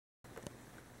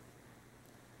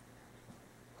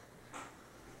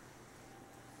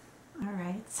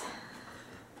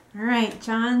All right,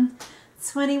 John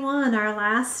 21, our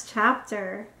last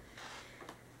chapter.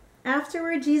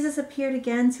 Afterward, Jesus appeared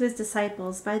again to his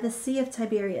disciples by the Sea of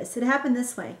Tiberias. It happened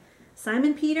this way.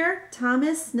 Simon Peter,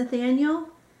 Thomas, Nathanael,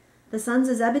 the sons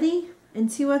of Zebedee, and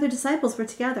 2 other disciples were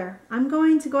together. I'm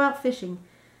going to go out fishing,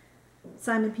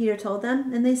 Simon Peter told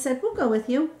them, and they said, we'll go with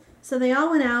you. So they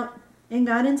all went out and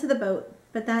got into the boat,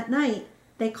 but that night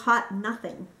they caught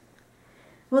nothing.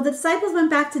 Well, the disciples went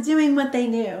back to doing what they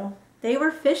knew. They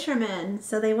were fishermen,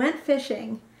 so they went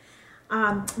fishing.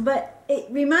 But it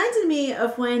reminded me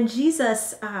of when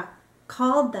Jesus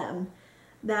called them,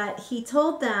 that he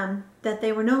told them that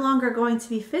they were no longer going to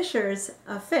be fishers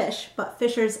of fish, but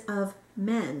fishers of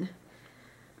men.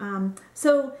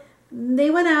 So they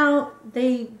went out,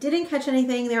 they didn't catch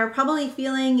anything. They were probably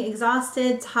feeling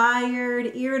exhausted,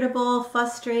 tired, irritable,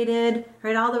 frustrated,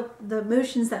 right? All the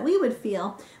emotions that we would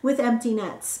feel with empty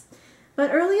nets.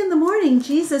 But early in the morning,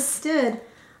 Jesus stood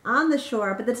on the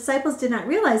shore, but the disciples did not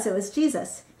realize it was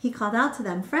Jesus. He called out to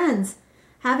them, friends,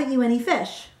 haven't you any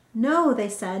fish? No, they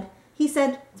said. He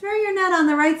said, throw your net on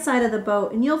the right side of the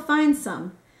boat and you'll find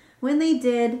some. When they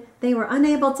did, they were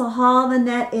unable to haul the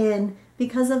net in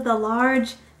because of the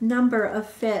large number of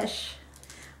fish.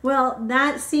 Well,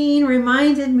 that scene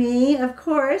reminded me, of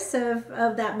course, of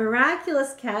that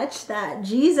miraculous catch that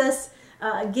Jesus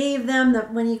gave them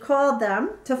when he called them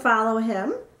to follow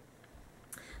him.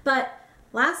 But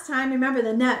last time, remember,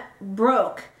 the net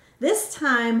broke. This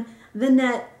time, the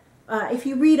net, if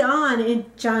you read on in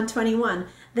John 21,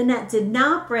 the net did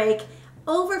not break,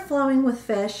 overflowing with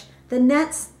fish. The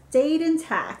net stayed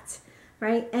intact,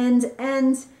 right? And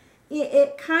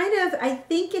it kind of, I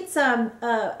think it's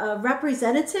a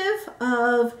representative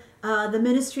of the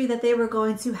ministry that they were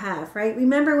going to have, right?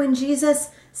 Remember when Jesus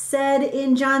said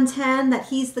in John 10 that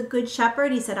he's the good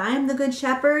shepherd? He said, I am the good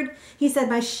shepherd. He said,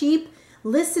 my sheep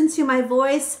listen to my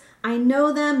voice. I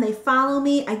know them. They follow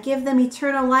me. I give them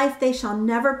eternal life. They shall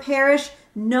never perish.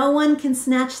 No one can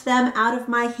snatch them out of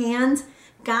my hand.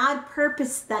 God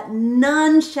purposed that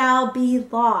none shall be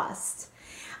lost.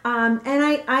 And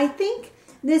I think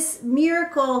this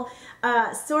miracle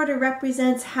sort of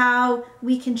represents how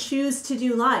we can choose to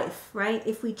do life, right?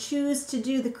 If we choose to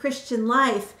do the Christian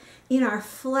life in our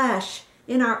flesh,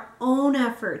 in our own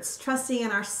efforts, trusting in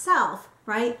ourselves,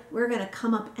 right? We're going to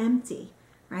come up empty,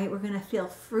 right? We're going to feel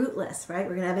fruitless, right?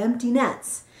 We're going to have empty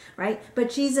nets, right? But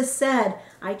Jesus said,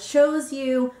 I chose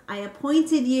you, I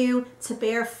appointed you to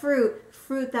bear fruit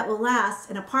that will last,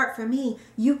 and apart from me,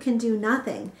 you can do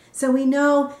nothing. So we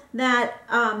know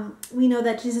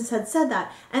that Jesus had said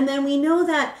that, and then we know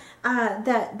that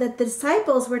that the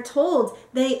disciples were told,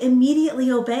 they immediately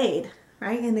obeyed,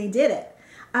 right? And they did it.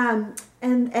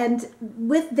 And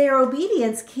with their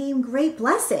obedience came great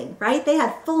blessing, right? They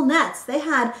had full nets. They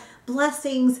had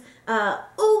blessings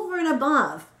over and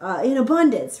above in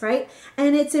abundance, right?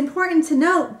 And it's important to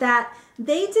note that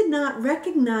they did not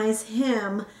recognize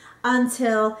him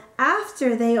until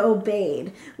after they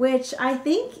obeyed, which I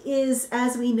think is,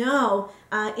 as we know,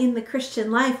 in the Christian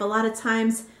life, a lot of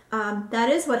times that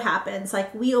is what happens.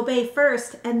 Like, we obey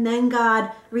first and then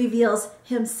God reveals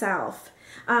himself.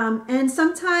 And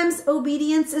sometimes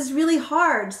obedience is really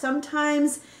hard.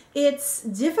 Sometimes it's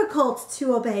difficult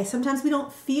to obey. Sometimes we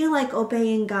don't feel like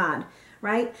obeying God,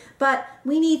 right? But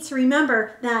we need to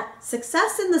remember that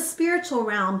success in the spiritual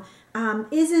realm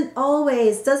doesn't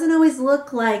always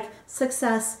look like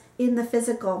success in the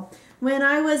physical. When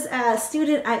I was a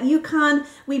student at UConn,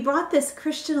 we brought this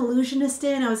Christian illusionist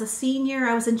in. I was a senior.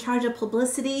 I was in charge of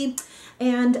publicity.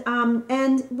 And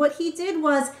what he did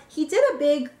was he did a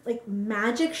big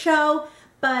magic show,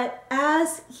 but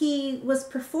as he was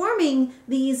performing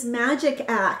these magic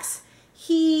acts,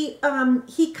 he kind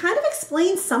of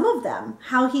explained some of them,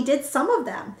 how he did some of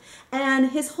them.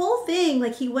 And his whole thing,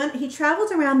 he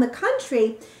traveled around the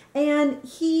country and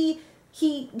he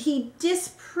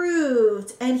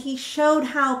disproved and he showed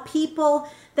how people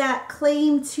that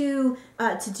claim to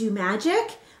do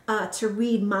magic, to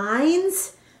read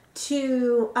minds,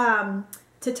 to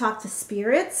talk to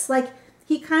spirits,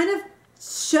 he kind of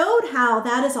showed how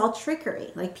that is all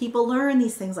trickery. Like, people learn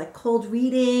these things like cold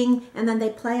reading and then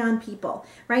they play on people,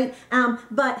 right?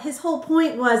 But his whole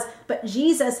point was, but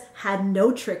Jesus had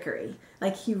no trickery.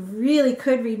 Like, he really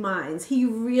could read minds. He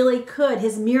really could.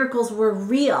 His miracles were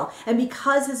real. And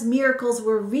because his miracles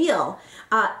were real,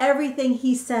 everything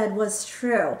he said was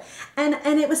true. And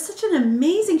it was such an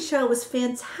amazing show. It was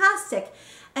fantastic.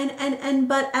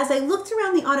 But as I looked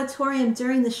around the auditorium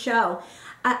during the show,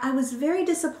 I was very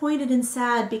disappointed and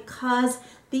sad because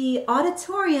the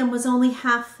auditorium was only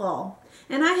half full.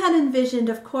 And I had envisioned,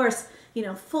 of course,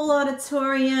 full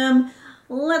auditorium,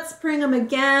 let's bring him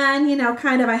again, you know,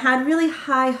 kind of. I had really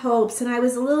high hopes, and I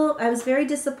was very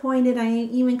disappointed. I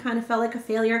even kind of felt like a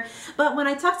failure. But when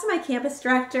I talked to my campus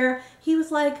director, he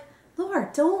was like,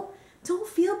 Lord, don't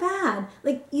feel bad.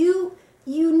 Like, you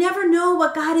never know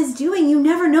what God is doing. You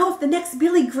never know if the next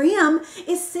Billy Graham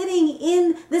is sitting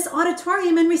in this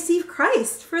auditorium and receive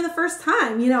Christ for the first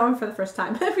time, you know, for the first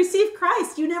time, receive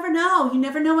Christ. You never know. You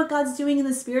never know what God's doing in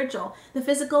the spiritual. The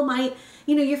physical might,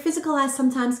 you know, your physical eyes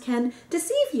sometimes can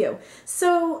deceive you.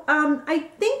 So I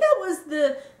think that was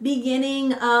the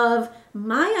beginning of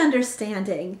my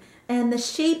understanding and the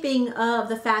shaping of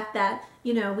the fact that,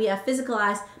 you know, we have physical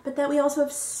eyes, but that we also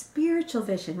have spiritual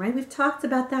vision, right? We've talked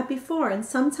about that before. And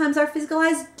sometimes our physical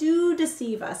eyes do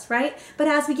deceive us, right? But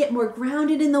as we get more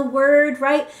grounded in the Word,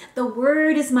 right? The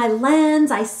Word is my lens.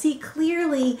 I see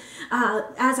clearly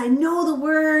as I know the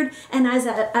Word, and as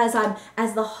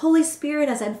the Holy Spirit,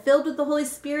 as I'm filled with the Holy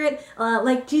Spirit,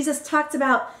 like Jesus talked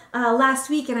about last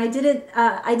week, and I didn't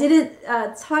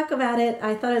talk about it.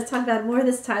 I thought I was talking about it more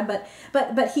this time,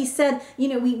 but he said, you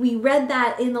know, we read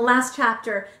that in the last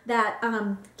chapter, that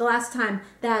the last time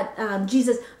that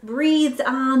Jesus breathed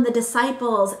on the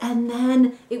disciples, and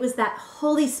then it was that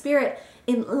Holy Spirit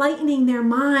enlightening their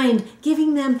mind,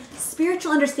 giving them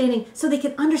spiritual understanding so they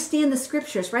can understand the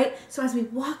scriptures, right? So as we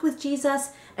walk with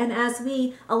Jesus, and as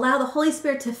we allow the Holy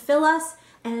Spirit to fill us,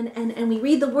 and we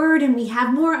read the Word, and we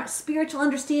have more spiritual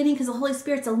understanding because the Holy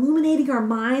Spirit's illuminating our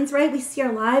minds, right? We see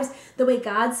our lives the way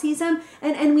God sees them,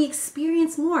 and we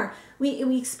experience more.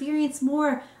 We experience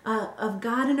more of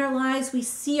God in our lives. We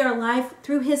see our life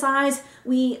through His eyes.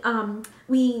 We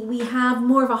have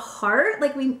more of a heart.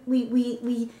 Like we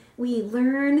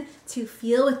learn to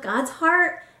feel with God's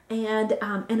heart and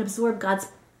absorb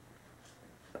God's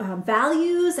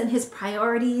values and His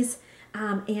priorities.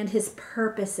 And His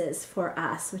purposes for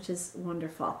us, which is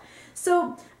wonderful.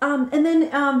 So, and then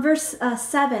verse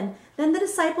 7, then the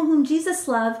disciple whom Jesus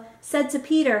loved said to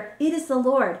Peter, it is the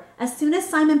Lord. As soon as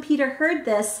Simon Peter heard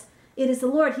this, it is the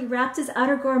Lord, he wrapped his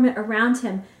outer garment around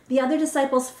him. The other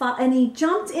disciples and he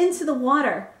jumped into the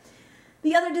water.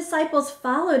 The other disciples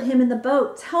followed him in the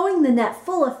boat, towing the net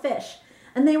full of fish.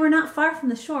 And they were not far from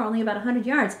the shore, only about 100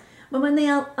 yards. But when they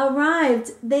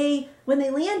arrived, when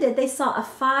they landed, they saw a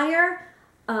fire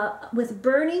with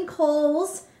burning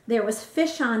coals. There was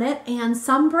fish on it and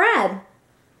some bread.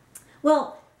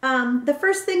 Well, the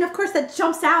first thing, of course, that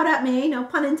jumps out at me, no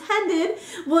pun intended,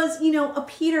 was, you know, a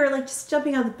Peter, like, just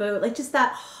jumping out of the boat. Like, just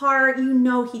that heart, you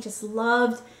know, he just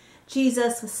loved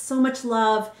Jesus with so much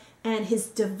love, and his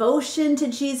devotion to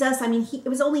Jesus. I mean, it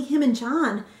was only him and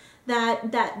John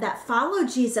that followed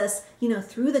Jesus, you know,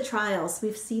 through the trials.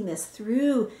 We've seen this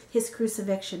through his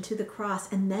crucifixion to the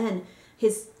cross, and then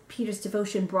Peter's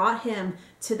devotion brought him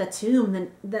to the tomb,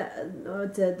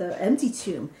 the empty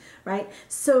tomb, right?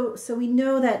 So we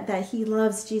know that he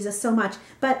loves Jesus so much.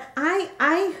 But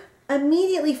I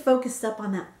immediately focused up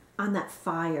on that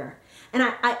fire, and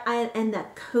and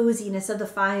that coziness of the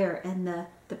fire, and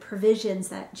the provisions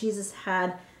that Jesus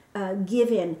had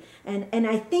given, and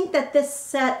I think that this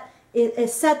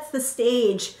sets the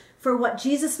stage for what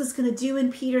Jesus was going to do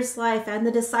in Peter's life and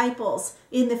the disciples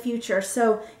in the future.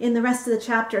 So in the rest of the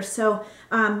chapter. So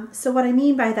what I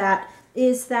mean by that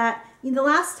is that the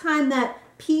last time that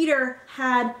Peter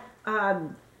had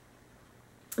been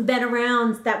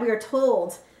around, that we are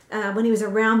told, when he was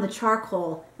around the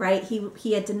charcoal, right?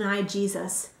 He had denied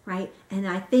Jesus, right? And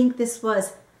I think this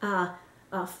was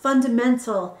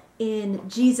fundamental in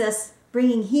Jesus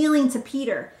bringing healing to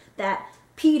Peter, that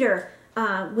Peter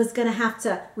was going to have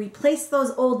to replace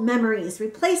those old memories,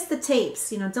 replace the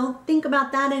tapes. You know, don't think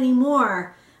about that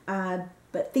anymore,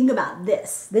 but think about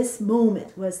this. This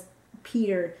moment was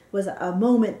a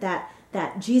moment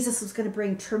that Jesus was going to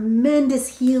bring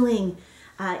tremendous healing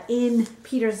in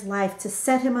Peter's life, to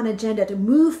set him on agenda, to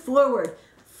move forward,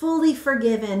 fully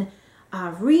forgiven,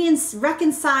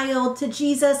 reconciled to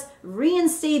Jesus,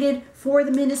 reinstated for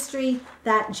the ministry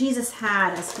that Jesus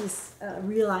had as he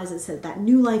realizes that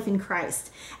new life in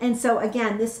Christ. And so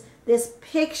again, this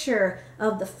picture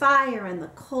of the fire and the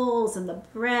coals and the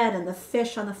bread and the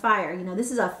fish on the fire, you know,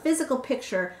 this is a physical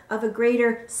picture of a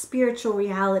greater spiritual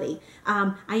reality.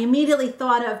 I immediately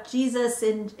thought of Jesus,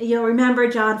 and remember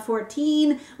John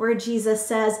 14, where Jesus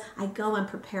says, I go and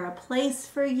prepare a place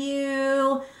for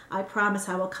you. I promise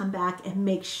I will come back and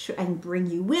make sure and bring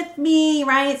you with me,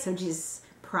 right? So Jesus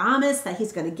promised that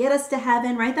he's going to get us to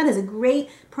heaven, right? That is a great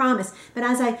promise. But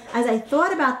as I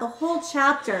thought about the whole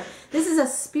chapter, this is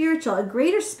a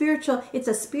greater spiritual, it's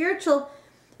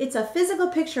a physical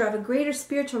picture of a greater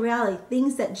spiritual reality,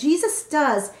 things that Jesus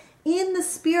does in the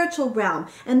spiritual realm.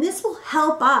 And this will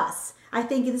help us I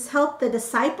think it has helped the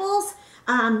disciples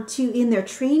in their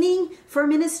training for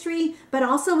ministry, but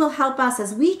also will help us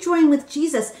as we join with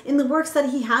Jesus in the works that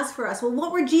he has for us. Well,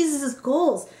 what were Jesus's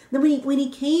goals? Then when he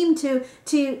came to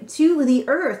the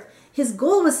earth, his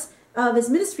goal of his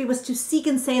ministry was to seek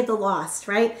and save the lost,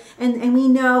 right? And we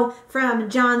know from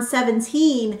John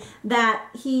 17 that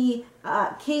he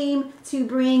came to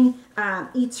bring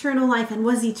eternal life. And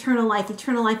what is eternal life?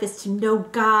 Eternal life is to know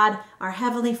God, our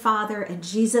Heavenly Father, and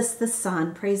Jesus the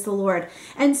Son. Praise the Lord.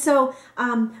 And so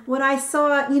what I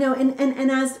saw, and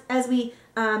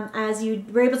as you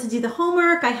were able to do the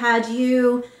homework, I had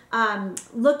you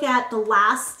look at the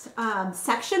last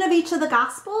section of each of the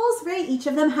Gospels, right? Each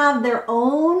of them have their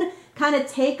own kind of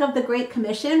take of the Great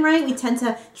Commission, right? We tend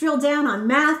to drill down on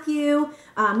Matthew.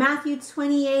 Matthew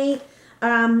 28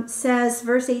 says,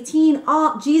 verse 18,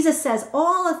 Jesus says,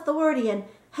 all authority in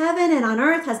heaven and on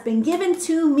earth has been given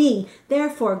to me.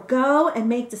 Therefore, go and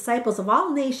make disciples of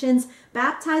all nations,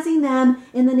 baptizing them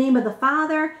in the name of the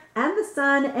Father and the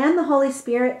Son and the Holy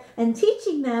Spirit, and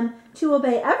teaching them to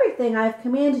obey everything I have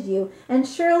commanded you. And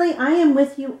surely I am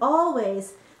with you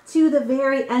always to the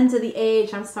very end of the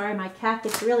age. I'm sorry, my cat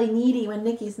gets really needy when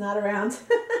Nikki's not around.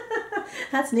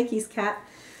 That's Nikki's cat.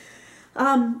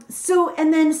 So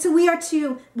we are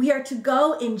to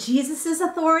go in Jesus's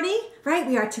authority, right?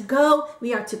 We are to go,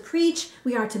 we are to preach,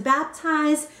 we are to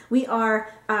baptize, we are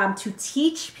to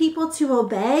teach people to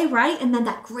obey, right? And then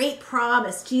that great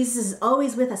promise, Jesus is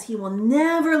always with us. He will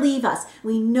never leave us.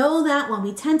 We know that one.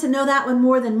 We tend to know that one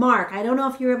more than Mark. I don't know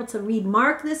if you were able to read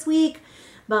Mark this week,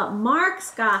 but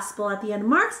Mark's gospel, at the end of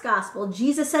Mark's gospel,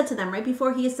 Jesus said to them right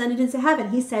before he ascended into heaven,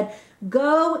 he said,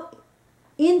 go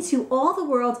into all the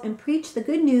world and preach the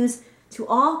good news to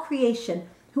all creation.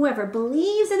 Whoever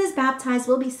believes and is baptized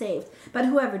will be saved, but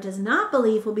whoever does not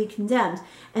believe will be condemned.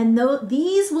 And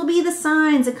these will be the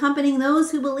signs accompanying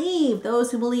those who believe,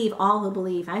 all who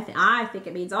believe. I think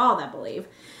it means all that believe.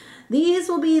 These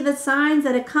will be the signs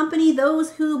that accompany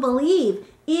those who believe.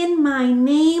 In my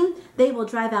name, they will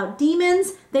drive out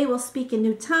demons. They will speak in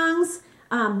new tongues.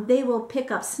 They will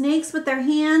pick up snakes with their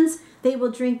hands. They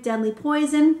will drink deadly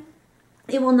poison.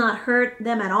 It will not hurt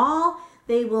them at all.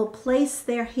 They will place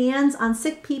their hands on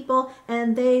sick people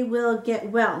and they will get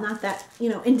well. Not that,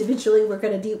 individually we're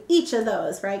going to do each of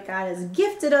those, right? God has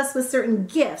gifted us with certain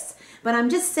gifts. But I'm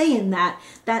just saying that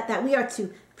we are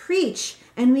to preach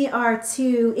and we are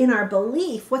to, in our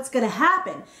belief, what's going to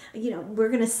happen. We're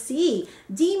going to see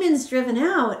demons driven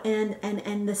out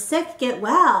and the sick get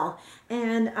well.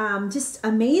 And just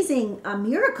amazing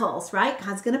miracles, right?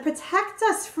 God's going to protect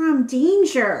us from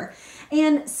danger.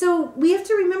 And so we have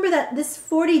to remember that this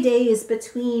 40 days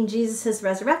between Jesus'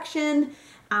 resurrection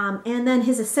and then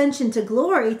his ascension to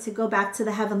glory to go back to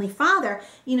the Heavenly Father,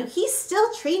 he's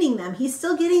still training them. He's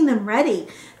still getting them ready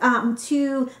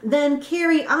to then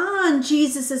carry on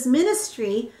Jesus'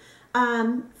 ministry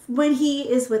when he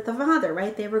is with the Father,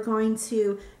 right? They were going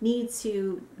to need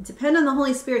to depend on the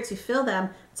Holy Spirit to fill them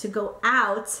to go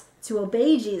out, to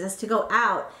obey Jesus, to go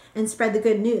out and spread the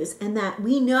good news. And that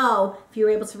we know, if you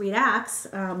were able to read Acts,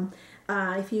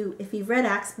 if you've read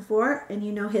Acts before and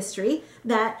you know history,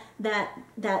 that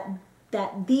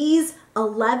these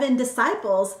 11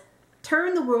 disciples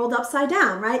turned the world upside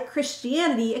down, right?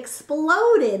 Christianity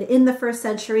exploded in the first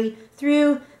century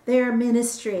through their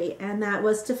ministry, and that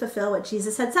was to fulfill what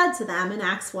Jesus had said to them in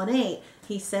Acts 1:8.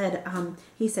 He said,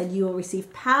 you will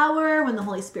receive power when the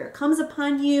Holy Spirit comes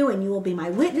upon you, and you will be my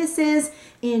witnesses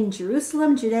in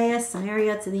Jerusalem, Judea,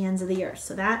 Samaria, to the ends of the earth.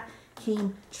 So that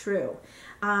came true.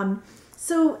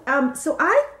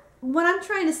 What I'm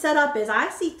trying to set up is I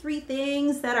see three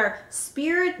things that are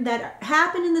that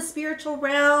happen in the spiritual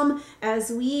realm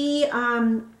as we,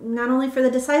 not only for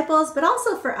the disciples, but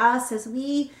also for us as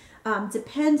we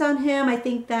depend on him. I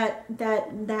think that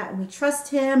we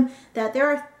trust him, that there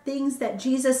are things that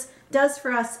Jesus does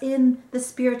for us in the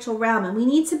spiritual realm, and we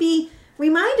need to be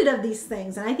reminded of these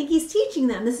things. And I think he's teaching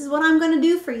them. This is what I'm going to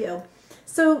do for you.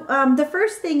 So the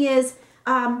first thing is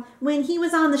when he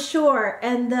was on the shore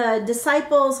and the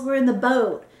disciples were in the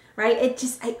boat, right? It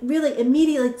really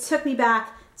immediately took me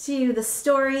back to the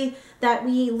story that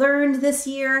we learned this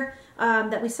year,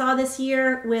 that we saw this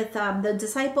year with the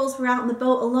disciples were out in the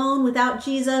boat alone without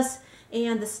Jesus,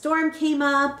 and the storm came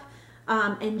up,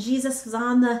 and Jesus was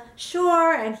on the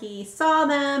shore and he saw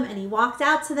them and he walked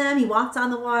out to them. He walked on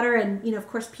the water, and of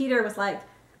course Peter was like,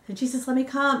 Jesus, let me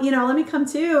come, let me come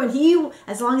too. And he,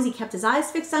 as long as he kept his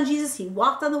eyes fixed on Jesus, he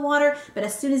walked on the water. But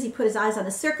as soon as he put his eyes on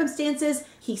the circumstances,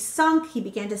 he sunk, he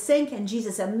began to sink, and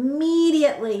Jesus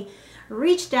immediately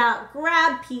reached out,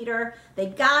 grabbed Peter. They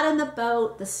got in the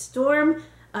boat. The storm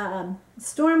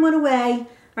went away.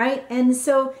 right? And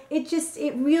so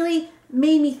it really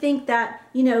made me think that,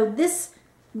 you know,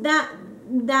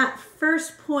 that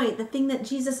first point, the thing that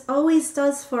Jesus always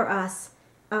does for us,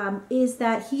 is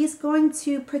that he is going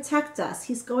to protect us.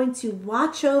 He's going to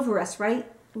watch over us, right?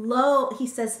 Lo, he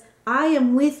says, I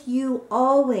am with you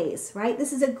always, right?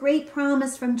 This is a great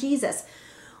promise from Jesus.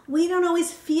 We don't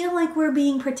always feel like we're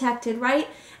being protected, right?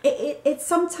 It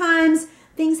sometimes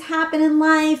things happen in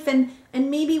life, and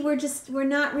maybe we're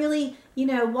not really, you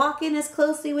know, walking as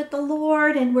closely with the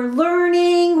Lord, and we're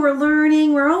learning.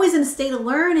 We're always in a state of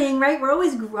learning, right? We're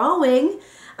always growing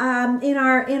in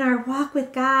our walk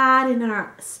with God and in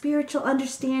our spiritual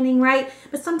understanding, right?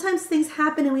 But sometimes things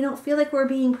happen and we don't feel like we're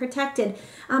being protected.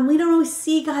 We don't always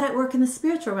see God at work in the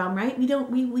spiritual realm, right?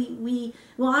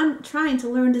 Well, I'm trying to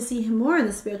learn to see him more in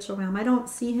the spiritual realm. I don't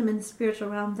see him in the spiritual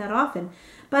realm that often.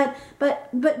 But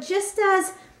just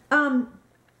as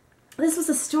this was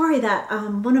a story that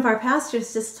one of our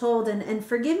pastors just told, and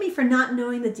forgive me for not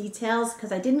knowing the details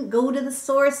because I didn't go to the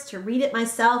source to read it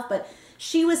myself, but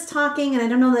she was talking, and I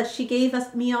don't know that she gave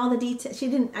me all the details. She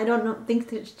didn't, I don't think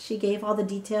that she gave all the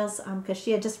details because she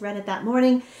had just read it that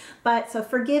morning. But so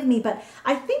forgive me, but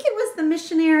I think it was the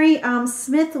missionary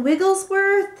Smith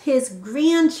Wigglesworth, his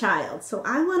grandchild. So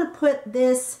I want to put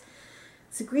this,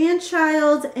 it's a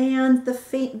grandchild and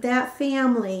that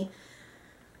family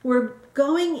were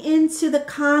going into the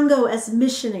Congo as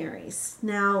missionaries.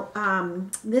 Now,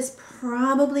 this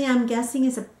probably, I'm guessing,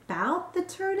 is about the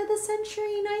turn of the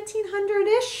century,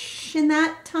 1900-ish, in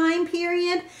that time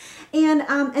period.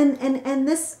 And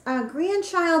this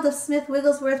grandchild of Smith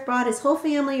Wigglesworth brought his whole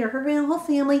family, or her whole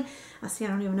family, I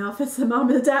don't even know if it's the mom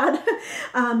or the dad,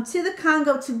 to the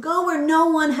Congo to go where no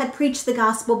one had preached the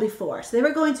gospel before. So they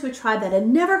were going to a tribe that had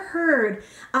never heard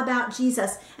about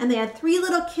Jesus. And they had 3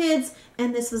 little kids,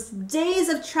 and this was days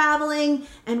of traveling.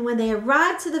 And when they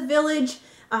arrived to the village,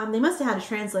 they must have had a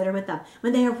translator with them.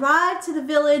 When they arrived to the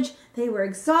village, they were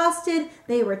exhausted.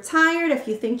 They were tired. If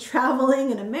you think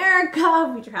traveling in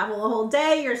America, we travel a whole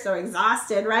day, you're so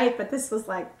exhausted, right? But this was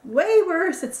like way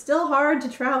worse. It's still hard to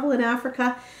travel in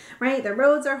Africa, right? The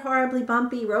roads are horribly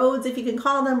bumpy roads, if you can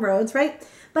call them roads, right?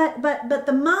 But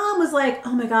the mom was like,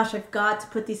 oh my gosh, I've got to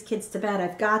put these kids to bed.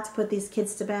 I've got to put these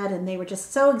kids to bed. And they were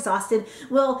just so exhausted.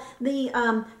 Well, the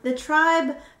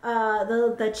tribe,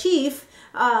 the chief,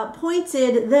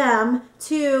 pointed them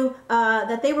to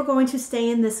that they were going to stay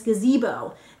in this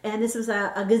gazebo. And this was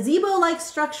a gazebo-like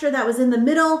structure that was in the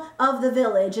middle of the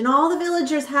village. And all the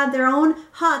villagers had their own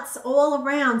huts all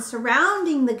around,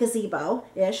 surrounding the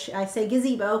gazebo-ish. I say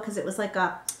gazebo because it was like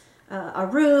a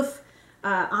roof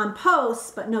on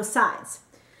posts, but no sides.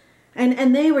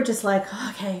 And they were just like,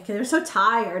 okay, they were so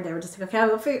tired. They were just like,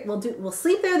 okay, we'll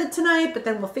sleep there tonight, but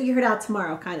then we'll figure it out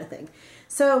tomorrow, kind of thing.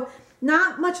 So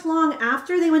not much long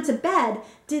after they went to bed,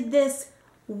 did this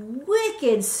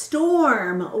wicked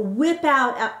storm whip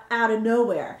out of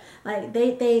nowhere. Like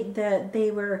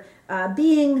they were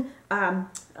being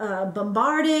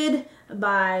bombarded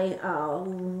by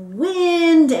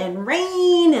wind and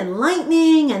rain and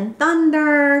lightning and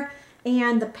thunder,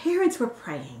 and the parents were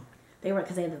praying.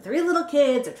 Because they had the 3 little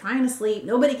kids, they're trying to sleep,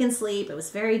 nobody can sleep, it was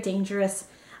very dangerous.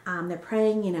 They're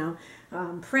praying,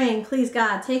 praying, please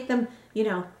God, take them,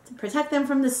 protect them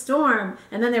from the storm.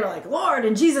 And then they were like, Lord,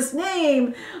 in Jesus'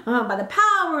 name, by the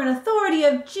power and authority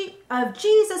of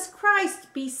Jesus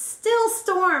Christ, be still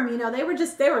storm. They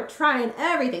were trying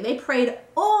everything. They prayed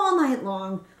all night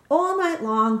long,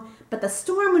 but the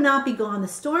storm would not be gone. The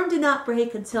storm did not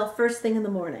break until first thing in the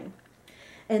morning.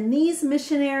 And these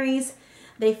missionaries,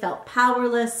 they felt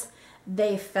powerless.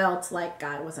 They felt like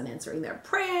God wasn't answering their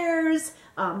prayers.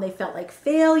 They felt like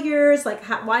failures, like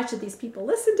why should these people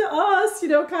listen to us,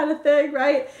 kind of thing,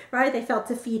 right? They felt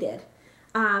defeated.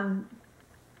 But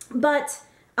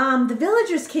the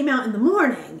villagers came out in the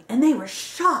morning and they were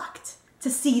shocked to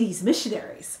see these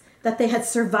missionaries, that they had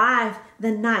survived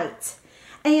the night.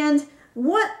 And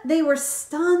what they were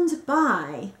stunned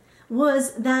by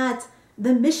was that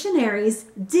the missionaries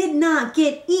did not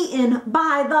get eaten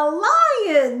by the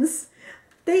lions.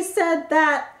 They said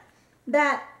that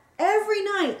every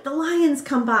night the lions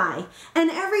come by, and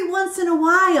every once in a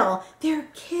while their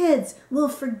kids will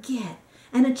forget,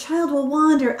 and a child will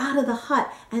wander out of the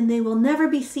hut, and they will never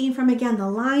be seen from again. The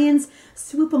lions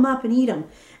swoop them up and eat them.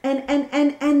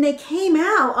 And they came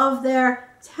out of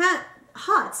their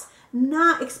huts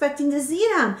not expecting to see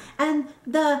them. And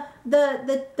the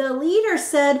leader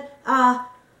said,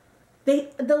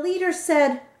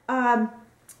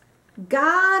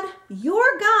 God,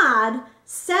 your God,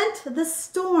 sent the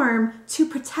storm to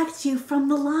protect you from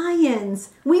the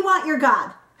lions. We want your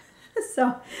God.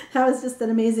 So that was just an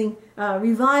amazing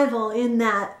revival in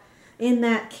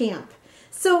that camp.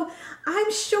 So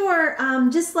I'm sure,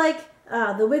 just like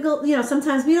the wiggle,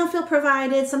 sometimes we don't feel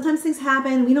provided. Sometimes things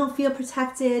happen. We don't feel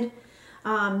protected.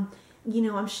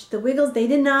 The Wiggles, they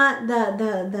did not,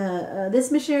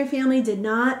 this missionary family did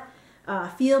not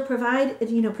feel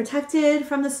protected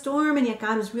from the storm, and yet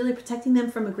God was really protecting them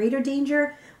from a greater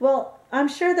danger. Well, I'm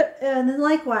sure that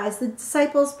likewise, the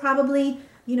disciples probably,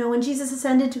 when Jesus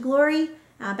ascended to glory,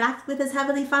 back with his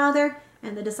heavenly Father,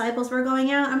 and the disciples were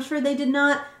going out, I'm sure they did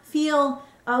not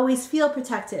always feel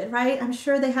protected, right? I'm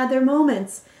sure they had their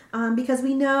moments. Because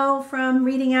we know from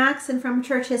reading Acts and from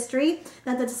church history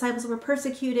that the disciples were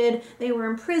persecuted, they were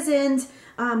imprisoned,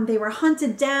 they were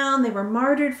hunted down, they were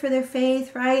martyred for their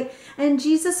faith, right? And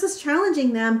Jesus was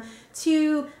challenging them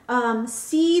to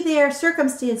see their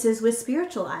circumstances with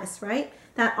spiritual eyes, right?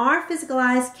 That our physical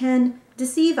eyes can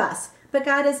deceive us, but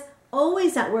God is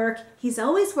always at work. He's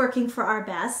always working for our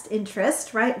best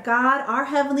interest, right? God, our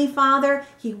Heavenly Father,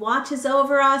 He watches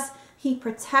over us, He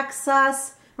protects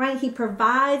us, right? He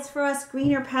provides for us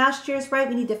greener pastures, right?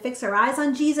 We need to fix our eyes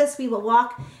on Jesus. We will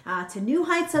walk to new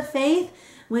heights of faith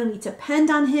when we depend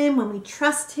on Him, when we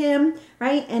trust Him,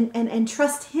 right? And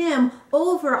trust Him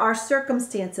over our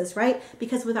circumstances, right?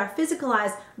 Because with our physical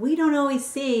eyes, we don't always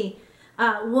see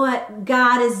what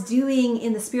God is doing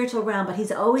in the spiritual realm, but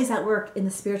He's always at work in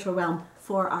the spiritual realm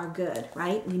for our good,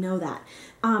 right? We know that.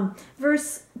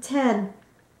 Verse 10,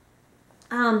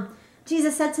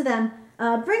 Jesus said to them,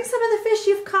 bring some of the fish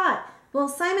you've caught. Well,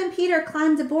 Simon Peter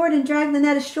climbed aboard and dragged the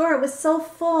net ashore. It was so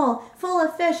full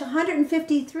of fish,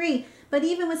 153. But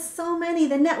even with so many,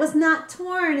 the net was not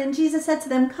torn. And Jesus said to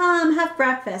them, come, have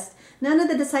breakfast. None of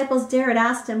the disciples dared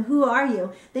ask Him, who are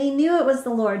you? They knew it was the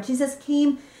Lord. Jesus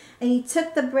came and He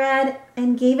took the bread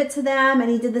and gave it to them, and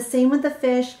He did the same with the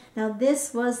fish. Now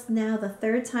this was the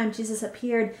third time Jesus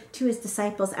appeared to His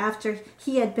disciples after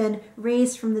He had been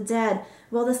raised from the dead.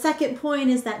 Well, the second point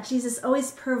is that Jesus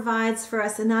always provides for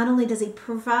us. And not only does He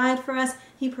provide for us,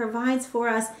 He provides for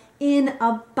us in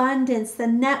abundance. The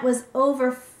net was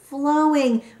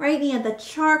overflowing, right? He had the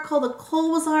charcoal, the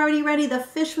coal was already ready, the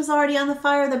fish was already on the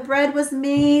fire, the bread was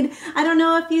made. I don't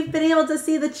know if you've been able to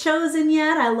see The Chosen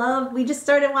yet. We just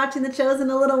started watching The Chosen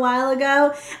a little while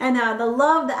ago. And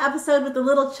the episode with the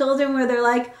little children where they're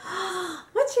like, oh,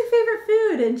 what's your favorite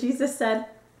food? And Jesus said,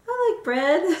 I like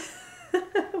bread.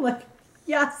 I'm like,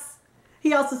 yes.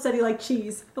 He also said he liked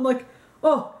cheese. I'm like,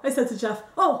 oh, I said to Jeff,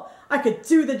 oh, I could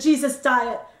do the Jesus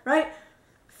diet, right?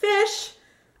 Fish,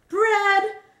 bread,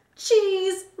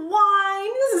 cheese, wine.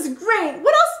 This is great.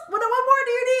 What else? What more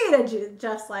do you need? And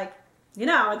Jeff's like,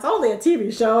 it's only a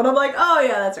TV show. And I'm like, oh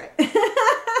yeah, that's right.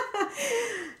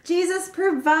 Jesus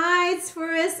provides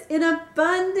for us in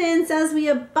abundance. As we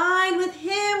abide with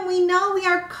Him, we know we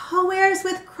are co-heirs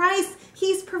with Christ.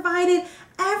 He's provided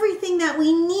everything that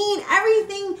we need,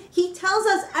 everything He tells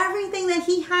us, everything that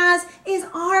He has is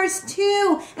ours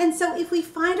too. And so if we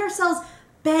find ourselves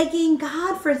begging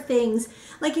God for things,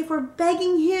 like if we're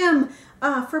begging Him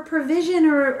for provision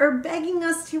or begging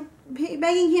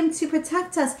Him to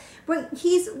protect us,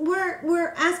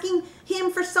 we're asking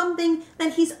Him for something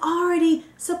that He's already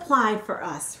supplied for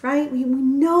us, right? We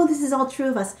know this is all true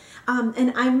of us.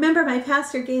 And I remember my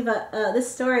pastor gave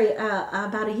this story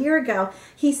about a year ago.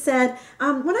 He said,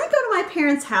 when I go to my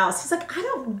parents' house, he's like, I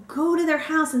don't go to their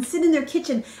house and sit in their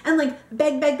kitchen and like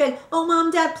beg. Oh,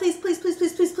 Mom, Dad, please,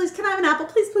 can I have an apple?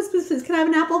 Please, can I have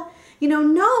an apple?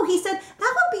 No, he said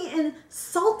that would be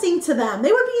insulting to them.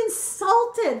 They would be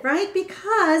insulted, right?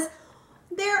 Because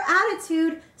their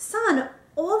attitude, son,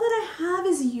 all that I have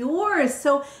is yours.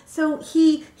 So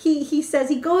he says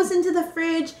he goes into the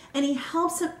fridge and he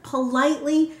helps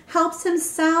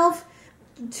himself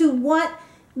to what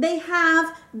they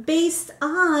have based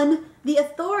on the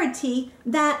authority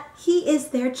that he is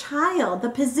their child,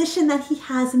 the position that he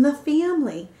has in the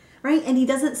family. Right? And he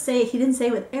didn't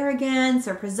say with arrogance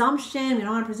or presumption. We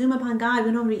don't want to presume upon God.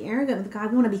 We don't want to be arrogant with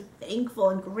God. We want to be thankful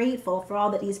and grateful for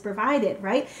all that He's provided,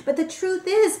 right? But the truth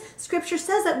is, Scripture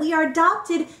says that we are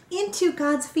adopted into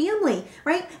God's family,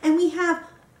 right? And we have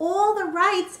all the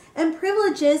rights and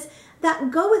privileges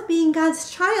that go with being God's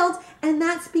child, and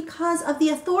that's because of the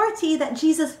authority that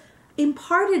Jesus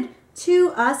imparted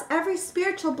to us, every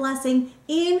spiritual blessing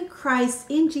in Christ,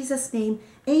 in Jesus' name.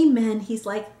 Amen. He's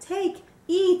like, take,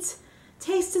 eat,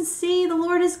 taste and see, the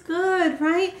Lord is good,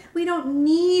 right? We don't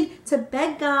need to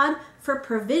beg God for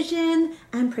provision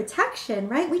and protection,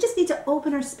 right? We just need to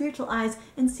open our spiritual eyes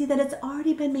and see that it's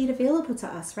already been made available to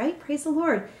us, right? Praise the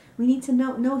Lord. We need to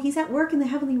know He's at work in the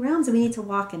heavenly realms, and we need to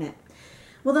walk in it.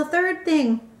 Well, the third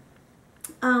thing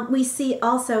we see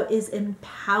also is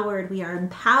empowered. We are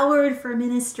empowered for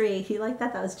ministry. You like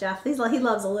that? That was Jeff. He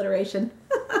loves alliteration.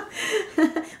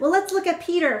 Well, let's look at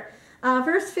Peter.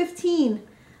 Verse 15.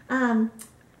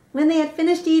 When they had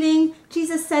finished eating,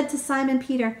 Jesus said to Simon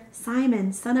Peter,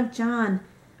 "Simon, son of John,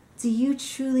 do you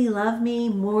truly love me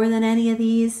more than any of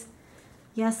these?"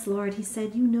 "Yes, Lord," he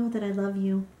said, "you know that I love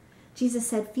you." Jesus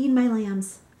said, "Feed my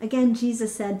lambs." Again,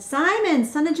 Jesus said, "Simon,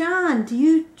 son of John, do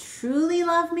you truly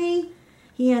love me?"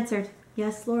 He answered,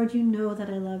 "Yes, Lord, you know that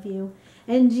I love you."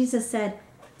 And Jesus said,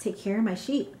 "Take care of my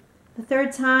sheep." The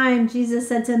third time, Jesus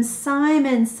said to him,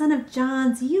 "Simon, son of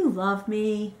John, do you love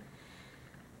me?"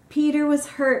 Peter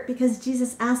was hurt because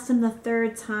Jesus asked him the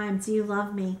third time, "Do you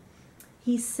love me?"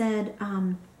 He said,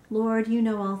 "Lord, you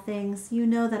know all things. You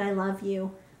know that I love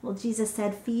you." Well, Jesus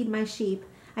said, "Feed my sheep.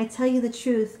 I tell you the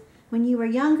truth. When you were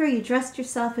younger, you dressed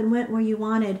yourself and went where you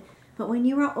wanted. But when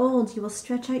you are old, you will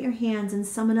stretch out your hands and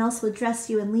someone else will dress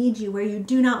you and lead you where you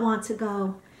do not want to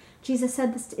go." Jesus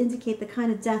said this to indicate the kind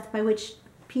of death by which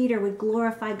Peter would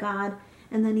glorify God.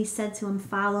 And then he said to him,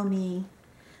 "Follow me."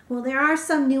 Well, there are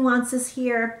some nuances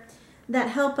here that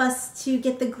help us to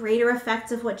get the greater effect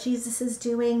of what Jesus is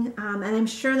doing. And I'm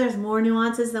sure there's more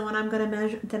nuances than what I'm going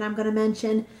to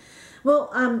mention. Well,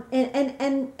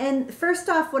 and first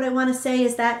off, what I want to say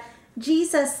is that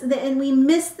Jesus, and we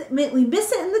miss it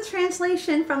in the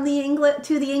translation from the English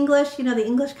to the English. You know, the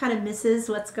English kind of misses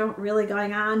what's really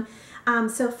going on.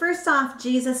 So first off,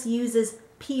 Jesus uses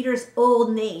Peter's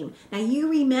old name. Now you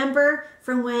remember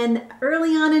from when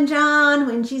early on in John,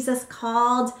 when Jesus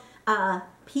called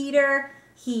Peter,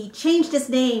 he changed his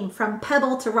name from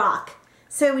Pebble to Rock.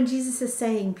 So when Jesus is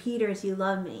saying, "Peter, do you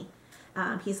love me?"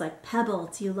 He's like, "Pebble,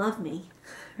 do you love me?"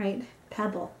 Right?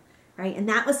 Pebble, right? And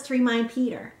that was to remind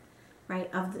Peter,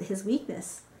 right, of his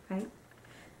weakness, right?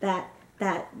 That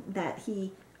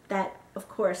of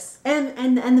course,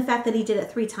 and the fact that he did it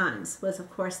 3 times was,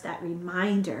 of course, that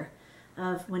reminder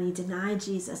of when he denied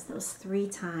Jesus those 3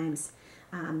 times.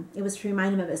 It was to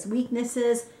remind him of his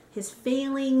weaknesses, his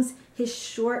failings, his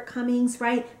shortcomings,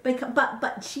 right?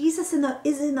 But Jesus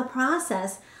is in the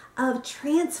process of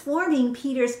transforming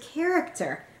Peter's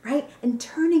character, right? And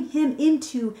turning him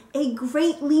into a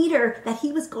great leader that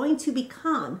he was going to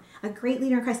become, a great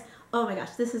leader in Christ. Oh my gosh,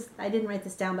 I didn't write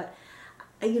this down, but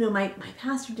my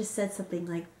pastor just said something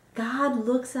like, God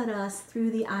looks at us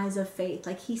through the eyes of faith.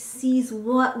 Like he sees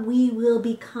what we will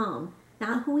become,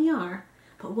 not who we are,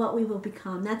 but what we will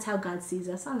become. That's how God sees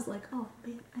us. I was like, oh,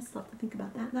 man, I still have to think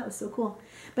about that. That was so cool.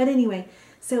 But anyway,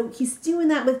 so he's doing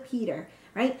that with Peter,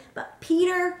 right? But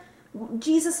Peter,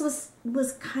 Jesus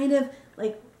was kind of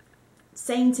like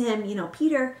saying to him,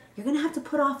 Peter, you're going to have to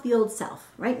put off the old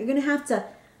self, right? You're going to have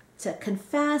to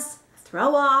confess,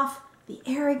 throw off the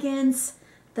arrogance,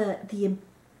 the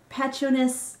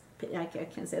impetuousness, I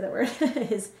can't say that word,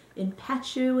 his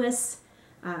impetuousness,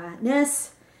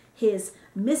 his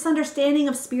misunderstanding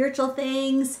of spiritual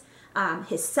things,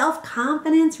 his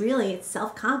self-confidence. Really, it's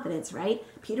self-confidence, right?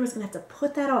 Peter was going to have to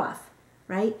put that off,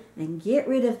 right? And get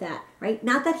rid of that, right?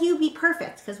 Not that he would be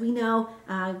perfect, because we know,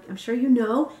 I'm sure you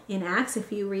know, in Acts,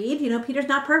 if you read, Peter's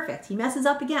not perfect. He messes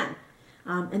up again.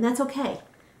 And that's okay,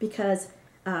 because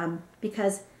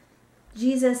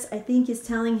Jesus, I think, is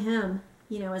telling him,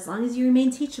 as long as you remain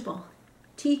teachable,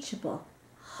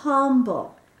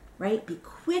 humble, right? Be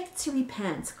quick to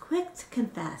repent, quick to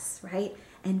confess, right?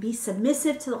 And be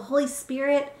submissive to the Holy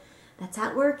Spirit that's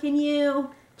at work in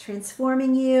you,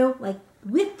 transforming you. Like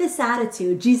with this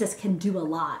attitude, Jesus can do a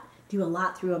lot through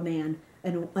a man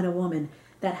and a woman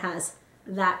that has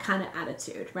that kind of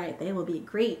attitude, right? They will be a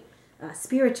great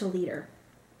spiritual leader.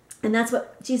 And that's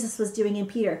what Jesus was doing in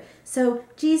Peter. So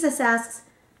Jesus asks,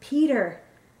 Peter,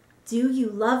 do you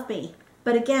love me?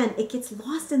 But again, it gets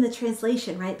lost in the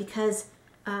translation, right? Because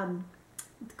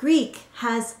Greek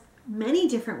has many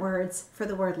different words for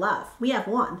the word love. We have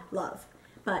one, love.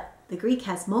 But the Greek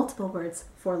has multiple words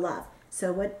for love.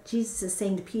 So what Jesus is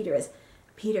saying to Peter is,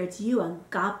 Peter, do you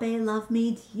agape love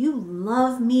me? Do you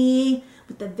love me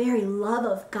with the very love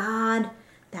of God?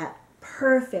 That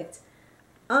perfect,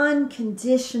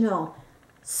 unconditional,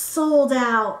 sold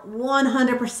out,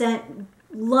 100%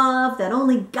 love that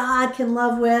only God can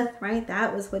love with, right?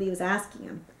 That was what he was asking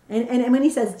him. And when he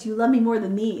says, do you love me more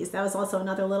than these? That was also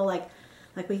another little like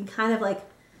we can kind of like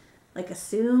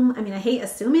assume. I mean, I hate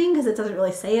assuming because it doesn't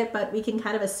really say it, but we can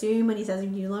kind of assume when he says, do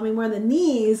you love me more than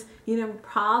these?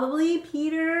 Probably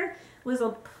Peter was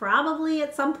probably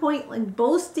at some point like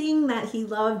boasting that he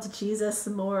loved Jesus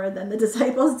more than the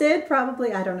disciples did.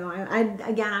 Probably, I don't know.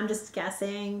 I'm just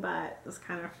guessing, but it's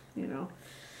kind of,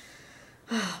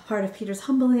 part of Peter's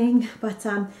humbling, but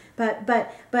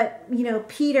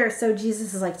Peter, so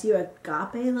Jesus is like, do you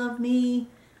agape love me,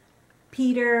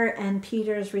 Peter? And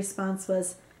Peter's response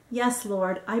was, yes,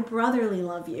 Lord, I brotherly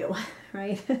love you,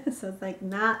 right? So it's like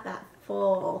not that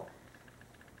full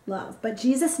love. But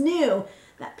Jesus knew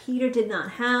that Peter did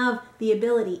not have the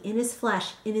ability in his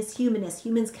flesh, in his humanness.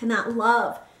 Humans cannot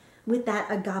love with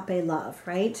that agape love,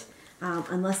 right?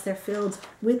 Unless they're filled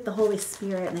with the Holy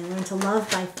Spirit and they learn to love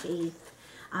by faith.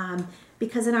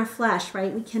 Because in our flesh,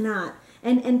 right, we cannot.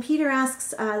 And Peter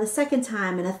asks the second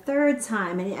time and a third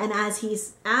time. And as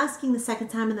he's asking the second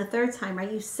time and the third time,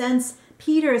 right, you sense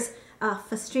Peter's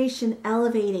frustration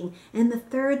elevating. And the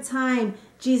third time,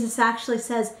 Jesus actually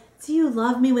says, do you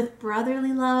love me with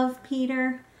brotherly love,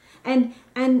 Peter? And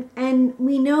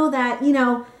we know that,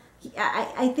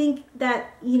 I think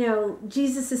that,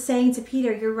 Jesus is saying to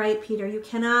Peter, you're right, Peter, you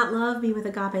cannot love me with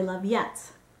agape love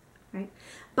yet, right?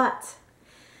 But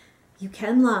you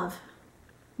can love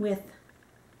with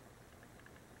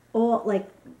all, like,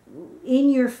 in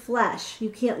your flesh.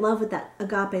 You can't love with that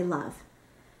agape love.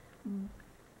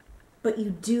 But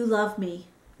you do love me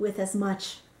with as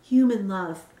much human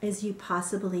love as you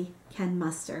possibly can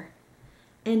muster.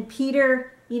 And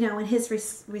Peter, in his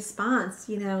response,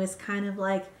 is kind of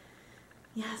like,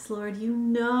 yes, Lord, you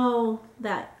know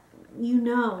my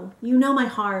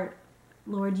heart.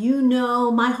 Lord, you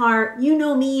know my heart. You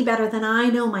know me better than I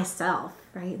know myself,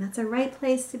 right? And that's a right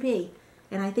place to be.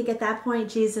 And I think at that point,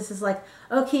 Jesus is like,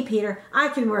 okay, Peter, I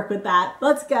can work with that.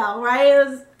 Let's go, right?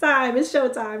 It's time. It's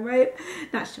showtime, right?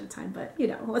 Not showtime, but,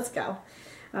 let's go.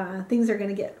 Things are going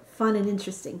to get fun and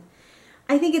interesting.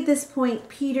 I think at this point,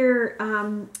 Peter,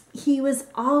 he was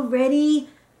already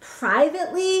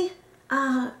privately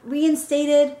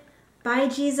reinstated by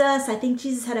Jesus. I think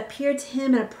Jesus had appeared to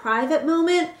him in a private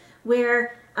moment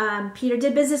where Peter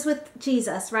did business with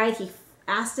Jesus, right? He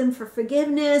asked him for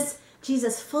forgiveness.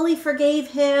 Jesus fully forgave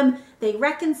him. They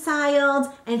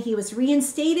reconciled, and he was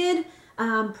reinstated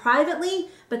privately.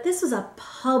 But this was a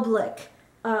public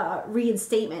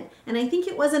reinstatement. And I think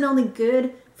it wasn't only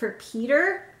good for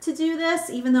Peter to do this,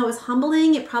 even though it was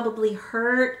humbling. It probably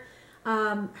hurt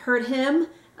him,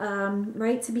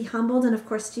 right, to be humbled. And of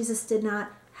course, Jesus did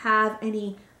not have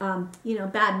any,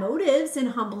 bad motives in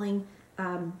humbling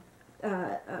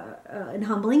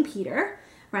Peter,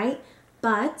 right?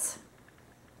 But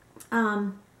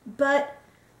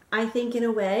I think in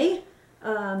a way,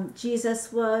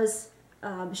 Jesus was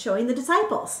showing the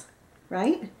disciples,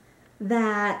 right,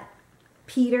 that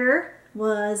Peter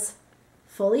was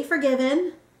fully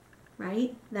forgiven,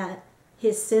 right, that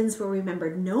his sins were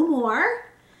remembered no more,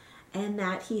 and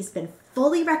that he's been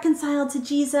fully reconciled to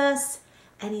Jesus,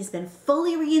 and he's been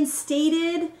fully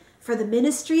reinstated for the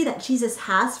ministry that Jesus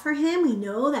has for him. We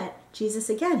know that Jesus,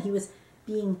 again, he was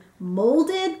being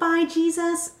molded by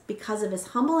Jesus because of his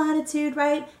humble attitude,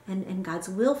 right? And God's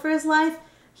will for his life.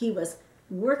 He was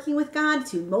working with God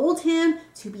to mold him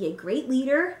to be a great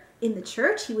leader in the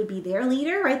church. He would be their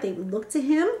leader, right? They would look to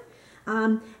him.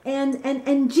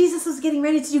 And Jesus was getting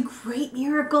ready to do great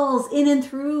miracles in and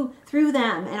through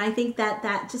them. And I think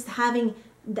that just having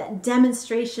that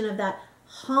demonstration of that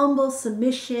humble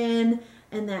submission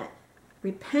and that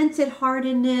repentant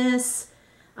heartedness,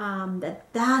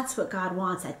 that's what God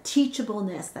wants, that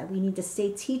teachableness, that we need to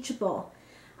stay teachable.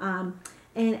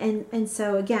 And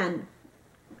so again,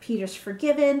 Peter's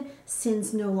forgiven,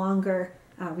 sins no longer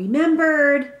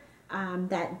remembered,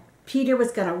 that Peter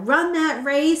was going to run that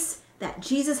race that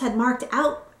Jesus had marked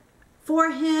out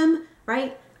for him,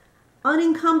 right?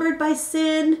 Unencumbered by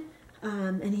sin.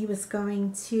 And he was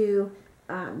going to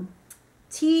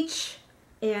teach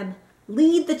and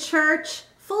lead the church,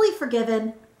 fully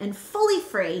forgiven and fully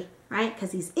free, right?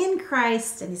 Because he's in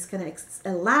Christ, and he's going to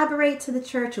elaborate to the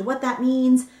church of what that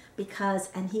means,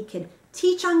 and he could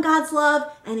teach on God's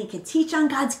love, and he could teach on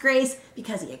God's grace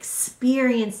because he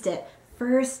experienced it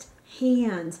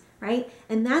firsthand, right?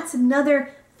 And that's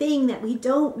another thing that we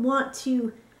don't want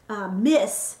to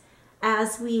miss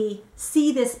as we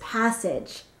see this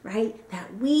passage, right?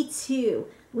 That we too,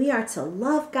 we are to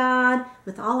love God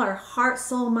with all our heart,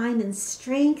 soul, mind, and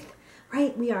strength,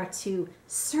 right? We are to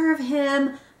serve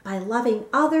him by loving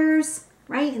others,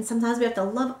 right? And sometimes we have to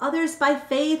love others by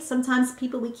faith. Sometimes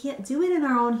we can't do it in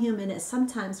our own humanness.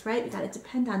 Sometimes, right? We got to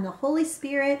depend on the Holy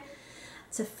Spirit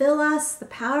to fill us, the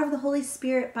power of the Holy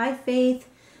Spirit by faith,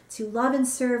 to love and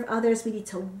serve others. We need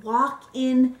to walk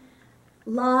in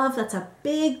love. That's a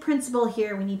big principle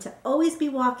here. We need to always be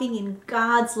walking in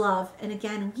God's love. And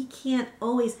again, we can't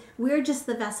always, we're just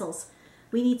the vessels.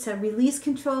 We need to release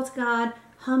control to God,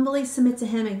 humbly submit to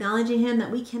him, acknowledging him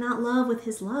that we cannot love with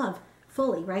his love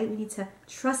fully, right? We need to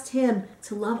trust him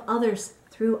to love others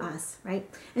through us, right?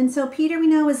 And so Peter, we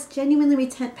know, was genuinely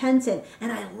repentant.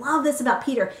 And I love this about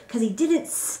Peter because he didn't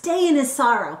stay in his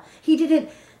sorrow. He didn't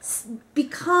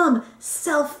become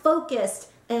self-focused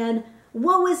and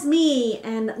woe is me,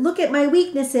 and look at my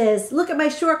weaknesses, look at my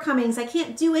shortcomings. I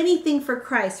can't do anything for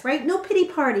Christ, right? No pity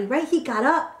party, right? He got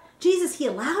up. He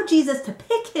allowed Jesus to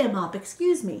pick him up,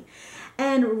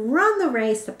 and run the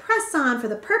race, to press on for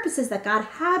the purposes that God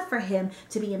had for him,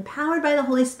 to be empowered by the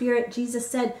Holy Spirit. Jesus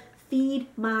said, feed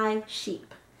my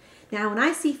sheep. Now, when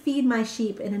I see feed my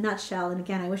sheep in a nutshell, and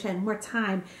again, I wish I had more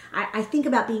time, I think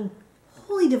about being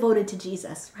wholly devoted to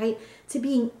Jesus, right? To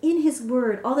being in his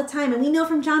word all the time. And we know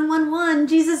from John 1:1,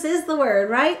 Jesus is the word,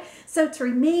 right? So to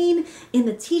remain in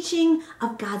the teaching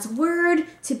of God's word,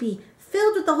 to be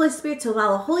filled with the Holy Spirit, to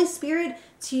allow the Holy Spirit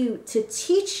to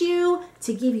teach you,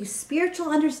 to give you spiritual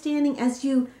understanding as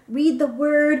you read the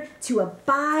word, to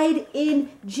abide in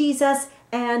Jesus,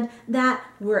 and that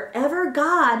wherever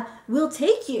God will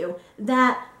take you,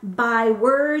 that by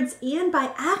words and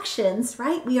by actions,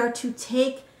 right, we are to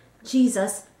take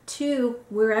Jesus to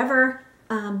wherever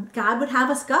God would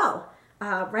have us go,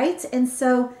 right? And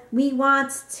so we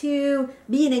want to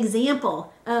be an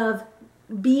example of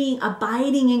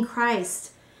abiding in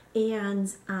Christ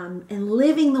and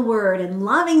living the word and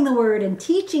loving the word and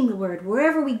teaching the word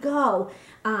wherever we go,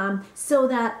 so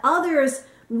that others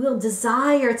will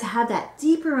desire to have that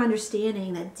deeper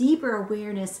understanding, that deeper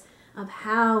awareness of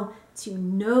how to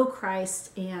know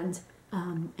Christ and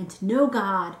to know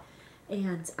God,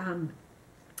 and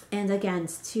again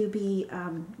to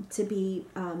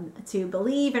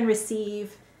believe and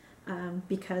receive,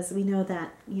 because we know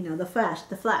that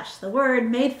the Word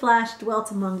made flesh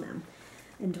dwelt among them,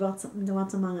 and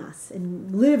dwelt among us,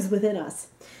 and lives within us.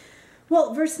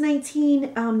 Well, verse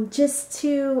 19, just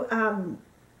to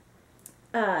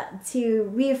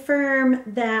reaffirm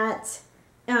that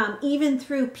even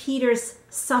through Peter's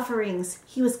sufferings,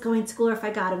 he was going to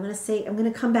glorify God. I'm going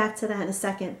to come back to that in a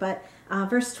second, but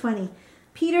verse 20,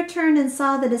 Peter turned and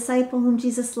saw the disciple whom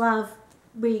Jesus loved.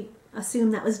 We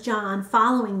assume that was John,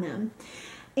 following them.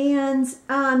 And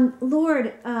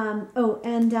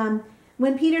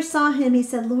when Peter saw him, he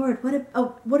said, Lord,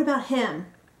 what about him?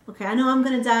 Okay, I know I'm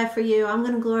going to die for you. I'm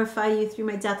going to glorify you through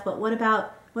my death, but what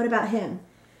about him?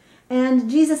 And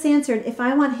Jesus answered, if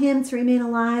I want him to remain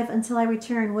alive until I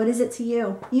return, what is it to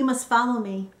you? You must follow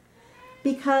me.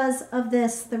 Because of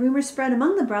this, the rumor spread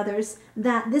among the brothers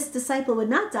that this disciple would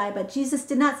not die, but Jesus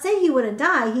did not say he wouldn't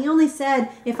die. He only said,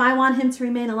 if I want him to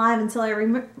remain alive until I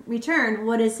return,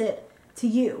 what is it to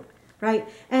you? Right?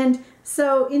 And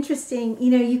so interesting,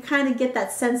 you kind of get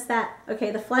that sense that, okay,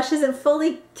 the flesh isn't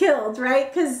fully killed,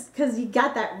 right? Because you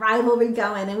got that rivalry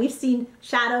going, and we've seen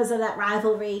shadows of that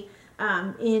rivalry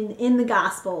in the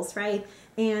Gospels, right?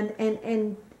 And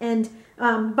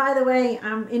by the way,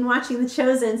 in watching The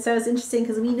Chosen, so it's interesting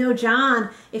because we know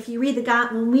John, if you read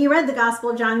when we read the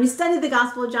Gospel of John, we studied the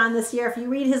Gospel of John this year, if you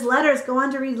read his letters, go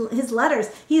on to read his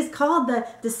letters, he is called the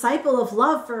disciple of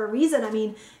love for a reason. I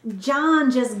mean,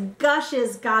 John just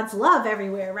gushes God's love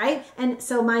everywhere, right? And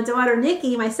so my daughter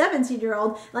Nikki, my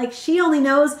 17-year-old, like, she only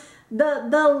knows the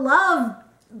love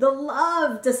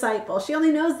disciple. She only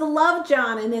knows the love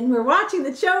John. And then we're watching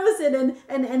The Chosen,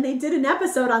 and they did an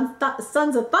episode on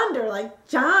Sons of Thunder. Like,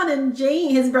 John and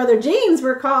his brother James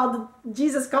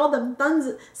Jesus called them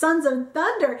Sons of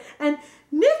Thunder. And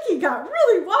Nikki got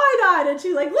really wide-eyed, and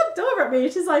she looked over at me,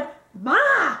 and she's like,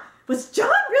 Ma, was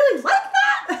John really like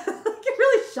that? It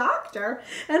really shocked her.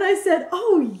 And I said,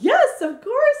 oh yes, of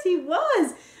course he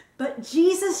was. But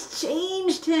Jesus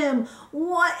changed him.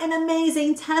 What an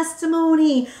amazing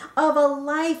testimony of a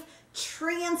life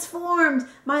transformed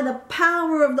by the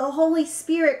power of the Holy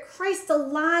Spirit. Christ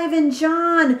alive in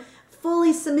John,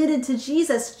 fully submitted to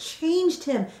Jesus, changed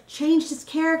him, changed his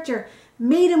character,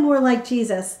 made him more like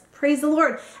Jesus. Praise the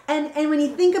Lord. And when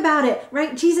you think about it,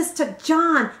 right, Jesus took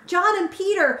John. John and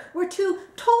Peter were two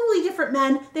totally different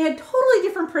men. They had totally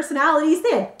different personalities.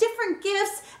 They had different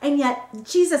gifts, and yet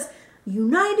Jesus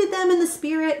united them in the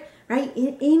Spirit, right,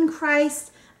 in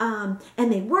Christ, and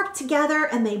they worked together,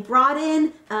 and they brought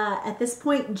in, at this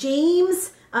point,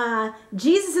 James.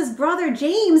 Jesus's brother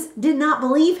James did not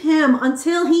believe him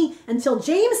until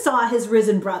James saw his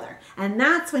risen brother, and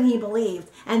that's when he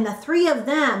believed. And the three of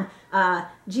them,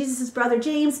 Jesus's brother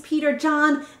James, Peter,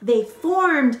 John, they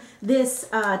formed this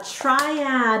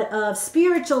triad of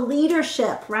spiritual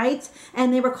leadership, right?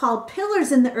 And they were called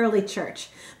pillars in the early church.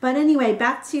 But anyway,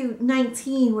 back to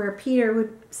 19, where Peter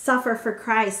would suffer for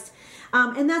Christ.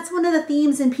 And that's one of the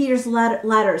themes in Peter's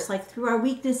letters, like through our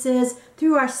weaknesses,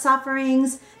 through our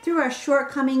sufferings, through our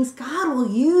shortcomings, God will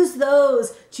use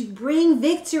those to bring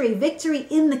victory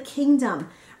in the kingdom,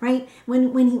 right?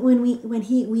 When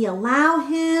we allow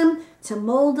him to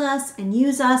mold us and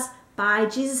use us by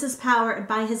Jesus' power and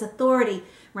by his authority,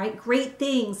 right? Great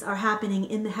things are happening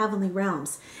in the heavenly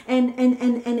realms.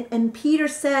 And Peter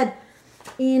said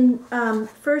in 1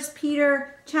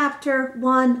 Peter chapter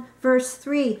 1, verse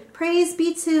 3, praise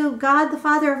be to God, the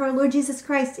Father of our Lord Jesus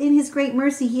Christ. In his great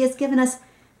mercy, he has given us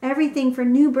everything for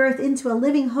new birth into a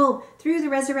living hope through the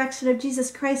resurrection of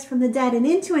Jesus Christ from the dead, and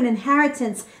into an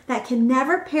inheritance that can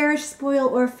never perish, spoil,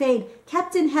 or fade,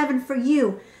 kept in heaven for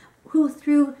you, who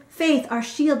through faith are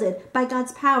shielded by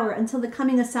God's power until the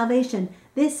coming of salvation.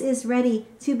 This is ready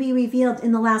to be revealed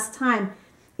in the last time.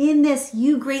 In this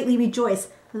you greatly rejoice,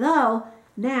 though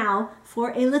now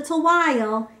for a little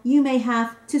while you may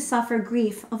have to suffer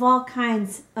grief of all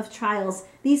kinds of trials.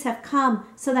 These have come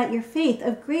so that your faith,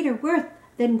 of greater worth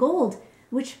than gold,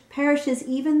 which perishes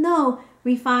even though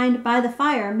refined by the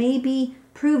fire, may be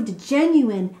proved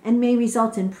genuine and may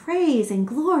result in praise and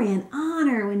glory and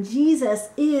honor when Jesus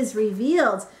is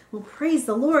revealed. Well, praise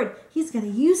the Lord. He's going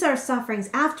to use our sufferings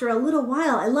after a little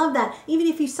while. I love that. Even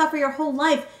if you suffer your whole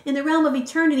life in the realm of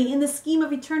eternity, in the scheme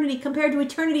of eternity, compared to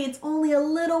eternity, it's only a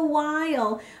little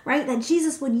while, right? That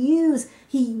Jesus would use.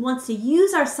 He wants to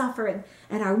use our suffering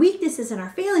and our weaknesses and our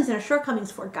failings and our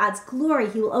shortcomings for God's glory.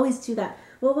 He will always do that.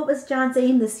 Well, what was John's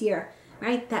aim this year,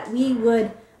 right? That we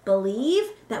would believe,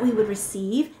 that we would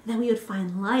receive, that we would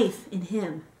find life in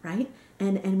him, right?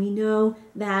 And we know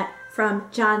that from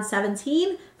John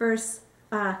 17, verse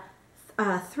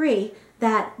 3,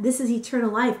 that this is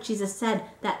eternal life. Jesus said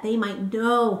that they might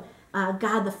know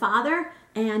God the Father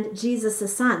and Jesus the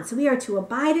Son. So we are to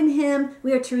abide in him.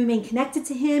 We are to remain connected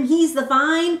to him. He's the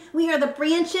vine. We are the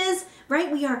branches,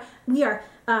 right? We are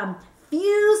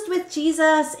fused with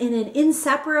Jesus in an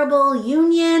inseparable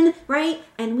union, right?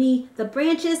 And the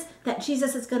branches that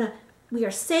Jesus is we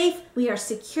are safe, we are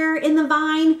secure in the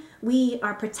vine, we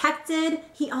are protected.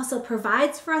 He also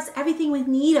provides for us everything we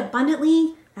need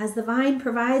abundantly, as the vine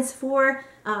provides for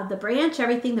the branch,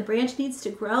 everything the branch needs to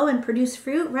grow and produce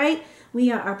fruit, right?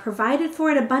 We are provided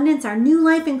for in abundance. Our new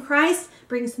life in Christ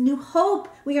brings new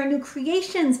hope. We are new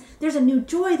creations. There's a new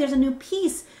joy, there's a new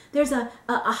peace. There's a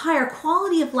higher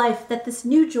quality of life that this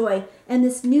new joy and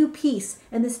this new peace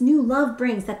and this new love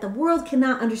brings that the world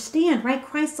cannot understand, right?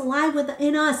 Christ alive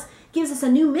within us gives us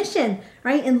a new mission,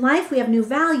 right? In life, we have new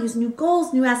values, new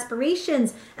goals, new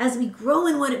aspirations as we grow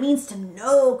in what it means to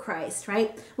know Christ,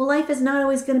 right? Well, life is not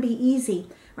always going to be easy,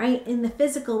 right? In the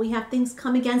physical, we have things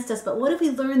come against us, but what have we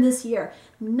learned this year?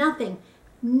 Nothing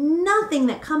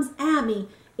that comes at me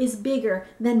is bigger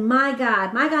than my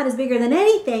God. My God is bigger than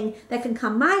anything that can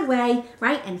come my way,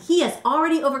 right? And he has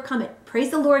already overcome it.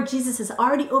 Praise the Lord, Jesus has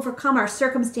already overcome our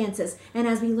circumstances. And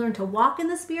as we learn to walk in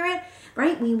the Spirit,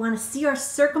 right, we want to see our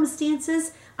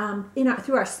circumstances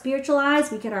through our spiritual eyes.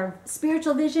 We get our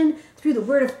spiritual vision through the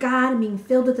Word of God and being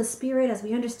filled with the Spirit. As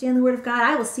we understand the Word of God,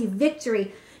 I will see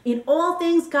victory. In all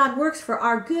things, God works for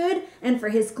our good and for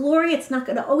his glory. It's not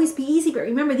going to always be easy, but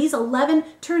remember, these 11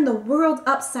 turned the world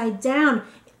upside down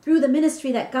through the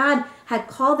ministry that God had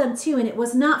called them to, and it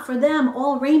was not for them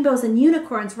all rainbows and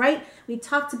unicorns, right? We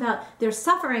talked about their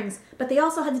sufferings, but they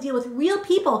also had to deal with real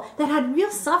people that had real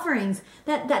sufferings,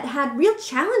 that had real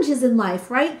challenges in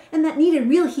life, right? And that needed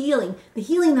real healing, the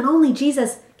healing that only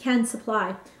Jesus can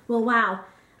supply. Well, wow.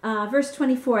 Verse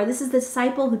 24, this is the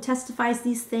disciple who testifies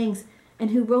these things and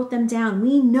who wrote them down.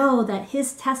 We know that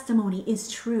his testimony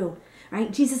is true.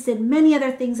 Right? Jesus did many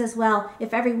other things as well.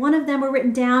 If every one of them were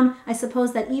written down, I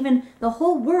suppose that even the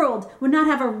whole world would not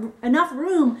have enough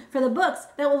room for the books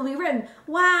that will be written.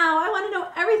 Wow, I want to know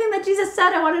everything that Jesus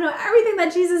said. I want to know everything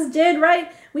that Jesus did,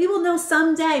 right? We will know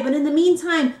someday, but in the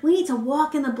meantime, we need to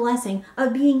walk in the blessing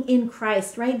of being in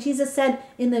Christ, right? Jesus said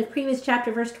in the previous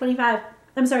chapter, verse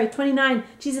 29,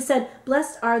 Jesus said,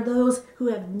 blessed are those who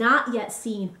have not yet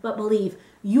seen but believe.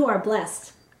 You are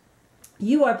blessed.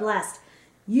 You are blessed.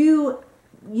 You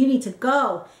need to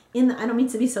go in the, I don't mean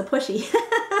to be so pushy,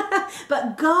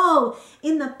 but go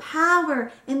in the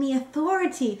power and the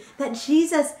authority that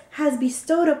Jesus has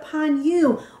bestowed upon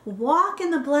you. Walk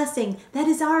in the blessing that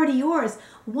is already yours.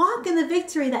 Walk in the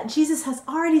victory that Jesus has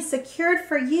already secured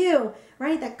for you,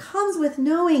 right? That comes with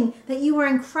knowing that you are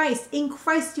in Christ. In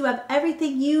Christ, you have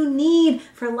everything you need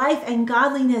for life and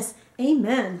godliness.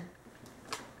 Amen.